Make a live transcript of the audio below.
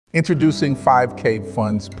Introducing 5K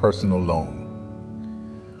Funds Personal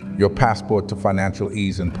Loan, your passport to financial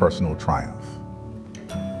ease and personal triumph.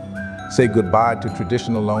 Say goodbye to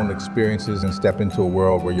traditional loan experiences and step into a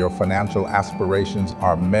world where your financial aspirations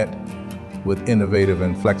are met with innovative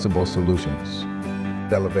and flexible solutions.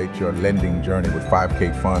 Elevate your lending journey with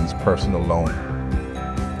 5K Funds Personal Loan.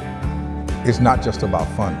 It's not just about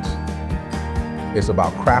funds. It's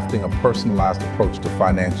about crafting a personalized approach to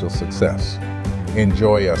financial success.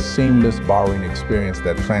 Enjoy a seamless borrowing experience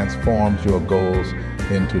that transforms your goals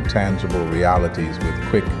into tangible realities with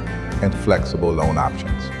quick and flexible loan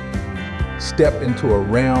options. Step into a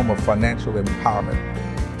realm of financial empowerment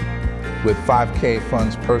with 5K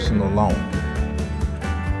Funds Personal Loan,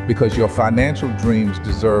 because your financial dreams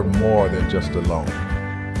deserve more than just a loan.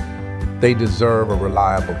 They deserve a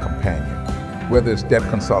reliable companion, whether it's debt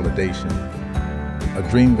consolidation, a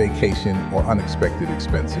dream vacation, or unexpected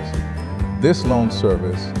expenses. This loan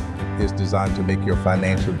service is designed to make your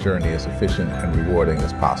financial journey as efficient and rewarding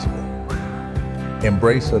as possible.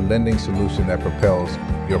 Embrace a lending solution that propels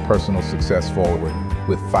your personal success forward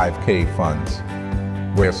with 5K Funds,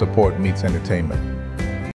 where support meets entertainment.